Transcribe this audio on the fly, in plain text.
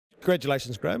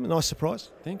Congratulations, Graeme. A nice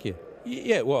surprise. Thank you.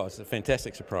 Yeah, it was a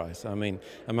fantastic surprise. I mean,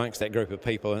 amongst that group of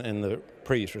people and the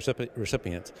previous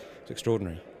recipients, it's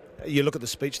extraordinary. You look at the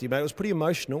speech that you made, it was pretty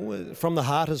emotional, from the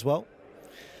heart as well.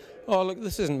 Oh, look,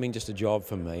 this hasn't been just a job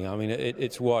for me. I mean,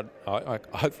 it's what I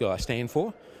hopefully I stand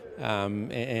for.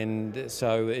 And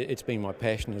so it's been my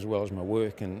passion as well as my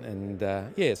work, and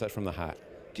yeah, so it's from the heart.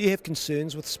 Do you have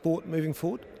concerns with sport moving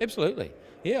forward? Absolutely.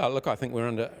 Yeah, look, I think we're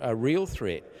under a real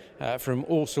threat from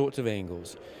all sorts of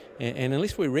angles. And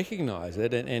unless we recognise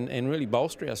it and really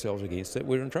bolster ourselves against it,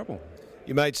 we're in trouble.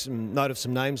 You made some note of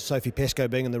some names, Sophie Pascoe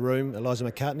being in the room, Eliza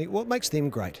McCartney. What makes them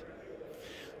great?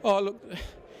 Oh, look,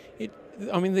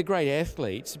 I mean, they're great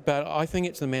athletes, but I think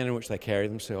it's the manner in which they carry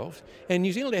themselves. And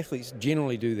New Zealand athletes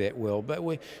generally do that well, but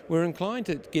we're inclined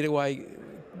to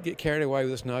get carried away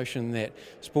with this notion that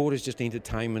sport is just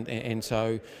entertainment, and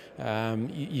so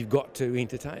you've got to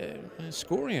entertain.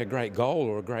 Scoring a great goal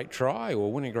or a great try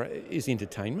or winning is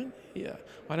entertainment. Yeah,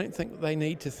 I don't think they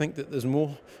need to think that there's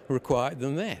more required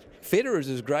than that. Federer's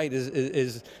as great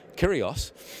as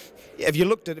Kyrgios. Have you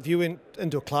looked at, if you went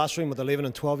into a classroom with 11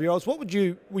 and 12-year-olds, what would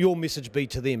your message be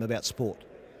to them about sport?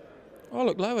 Oh,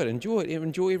 look, love it,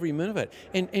 enjoy every minute of it.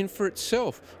 And for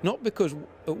itself, not because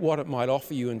what it might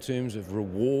offer you in terms of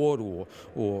reward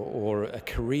or a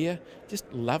career,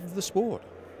 just love the sport.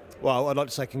 Well, I'd like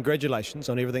to say congratulations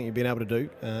on everything you've been able to do,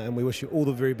 and we wish you all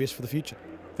the very best for the future.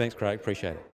 Thanks, Craig,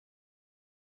 appreciate it.